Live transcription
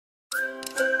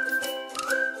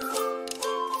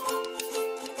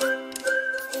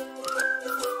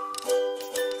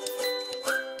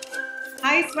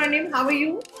Swarnim, how are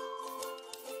you?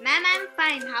 Ma'am, I'm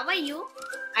fine. How are you?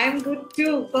 I'm good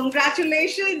too.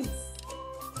 Congratulations.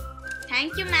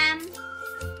 Thank you, ma'am.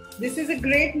 This is a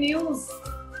great news.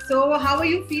 So, how are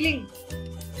you feeling?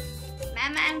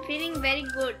 Ma'am, I'm feeling very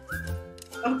good.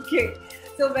 Okay.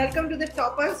 So, welcome to the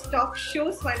Toppers Talk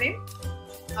Show, Swarnim.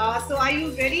 So, are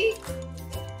you ready?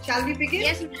 Shall we begin?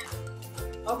 Yes, ma'am.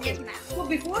 Okay. Yes, ma'am. So,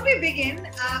 before we begin,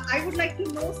 I would like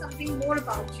to know something more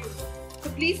about you. So,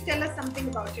 please tell us something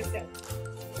about yourself.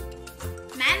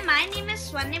 Ma'am, my name is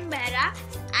Swarnim Behera.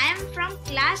 I am from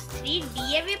class 3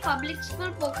 DAV Public School,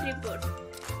 Pokhariput.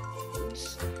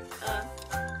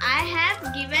 I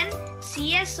have given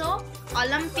CSO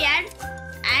Olympiad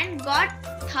and got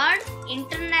 3rd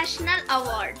international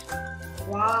award.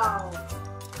 Wow.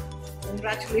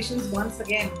 Congratulations once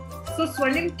again. So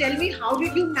Swarnim, tell me, how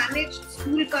did you manage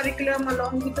school curriculum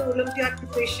along with the Olympiad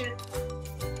preparation?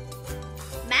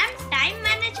 Ma'am, time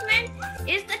management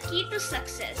is the key to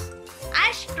success.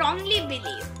 I strongly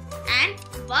believe and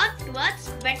work towards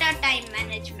better time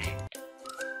management.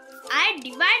 I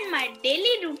divide my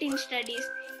daily routine studies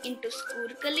into school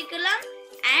curriculum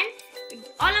and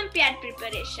Olympiad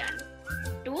preparation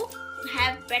to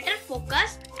have better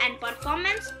focus and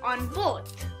performance on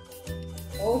both.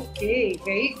 Okay,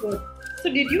 very good.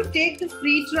 So did you take the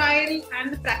free trial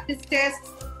and the practice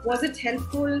tests? Was it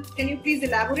helpful? Can you please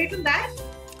elaborate on that?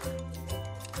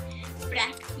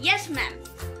 Yes, ma'am.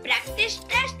 Practice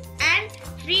test and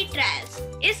free trials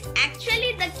is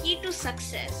actually the key to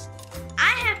success.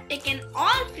 I have taken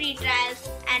all free trials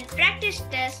and practice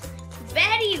tests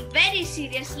very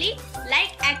seriously,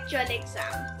 like actual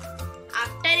exam.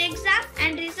 After exam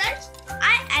and results,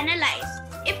 I analyze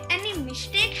if any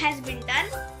mistake has been done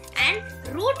and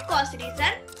root cause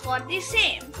reason for the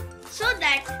same, so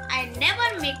that I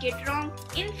never make it wrong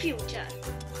in future.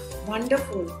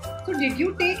 Wonderful. So did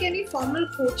you take any formal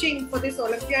coaching for this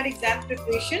Olympiad exam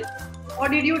preparation, or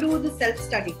did you do the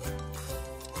self-study?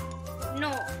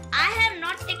 No, I have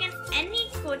not taken any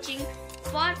coaching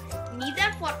for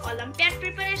neither for Olympiad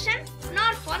preparation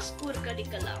nor for school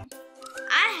curriculum.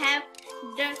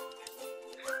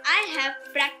 I have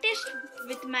practiced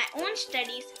with my own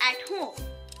studies at home.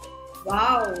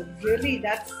 Wow, really,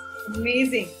 that's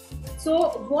amazing.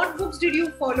 So what books did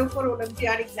you follow for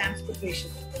Olympiad exams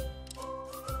preparation?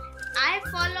 I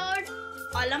followed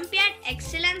Olympiad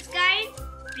Excellence Guide,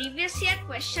 previous year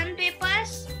question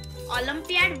papers,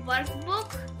 Olympiad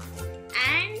workbook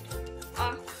and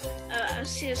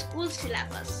school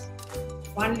syllabus.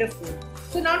 Wonderful.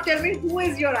 So now tell me, who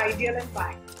is your ideal and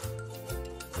why?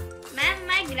 Ma'am,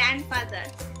 my grandfather,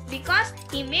 because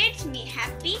he makes me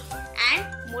happy and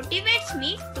motivates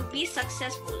me to be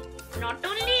successful, not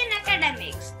only in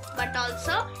academics but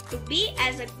also to be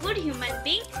as a good human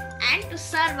being and to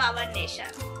serve our nation.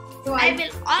 So I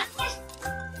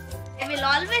will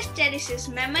always cherish his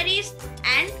memories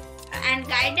and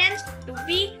guidance to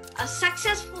be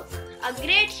a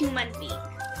great human being.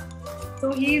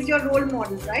 So he is your role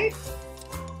model, right?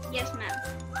 Yes, ma'am.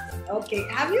 Okay.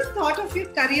 Have you thought of your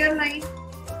career line?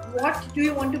 What do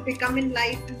you want to become in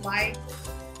life and why?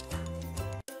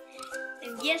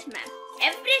 Yes, ma'am.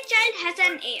 Every child has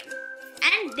an aim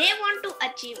and they want to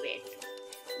achieve it.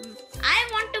 I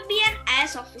want to be an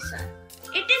IAS officer.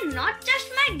 It is not just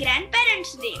my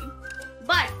grandparents' dream,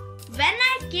 but when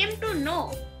I came to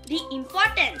know the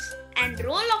importance and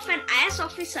role of an IAS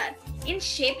officer in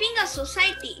shaping a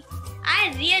society,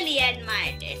 I really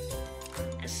admired it.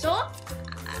 So,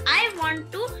 I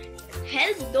want to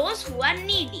help those who are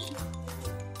needy.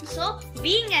 So,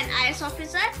 being an IAS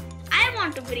officer, I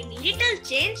want to bring little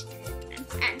change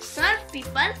and serve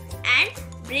people and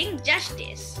bring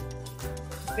justice.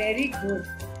 Very good.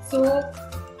 So,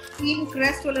 Team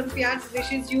CREST Olympiads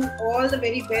wishes you all the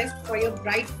very best for your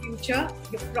bright future,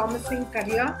 your promising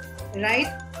career, right?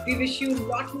 We wish you a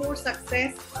lot more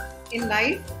success in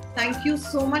life. Thank you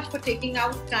so much for taking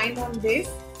out time on this.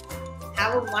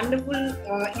 Have a wonderful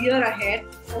year ahead.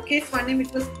 Okay, Swarnim,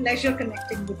 it was a pleasure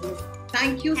connecting with you.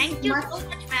 Thank you so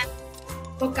much ma'am,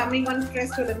 for coming on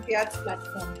CREST Olympiads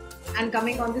platform and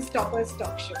coming on this Toppers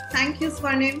Talk Show. Thank you,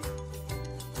 Swarnim.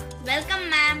 Welcome,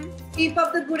 ma'am. Keep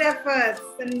up the good efforts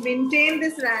and maintain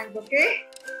this rank, okay?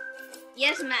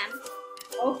 Yes, ma'am.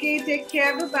 Okay, take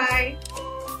care. Bye-bye.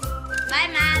 Bye,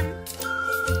 ma'am.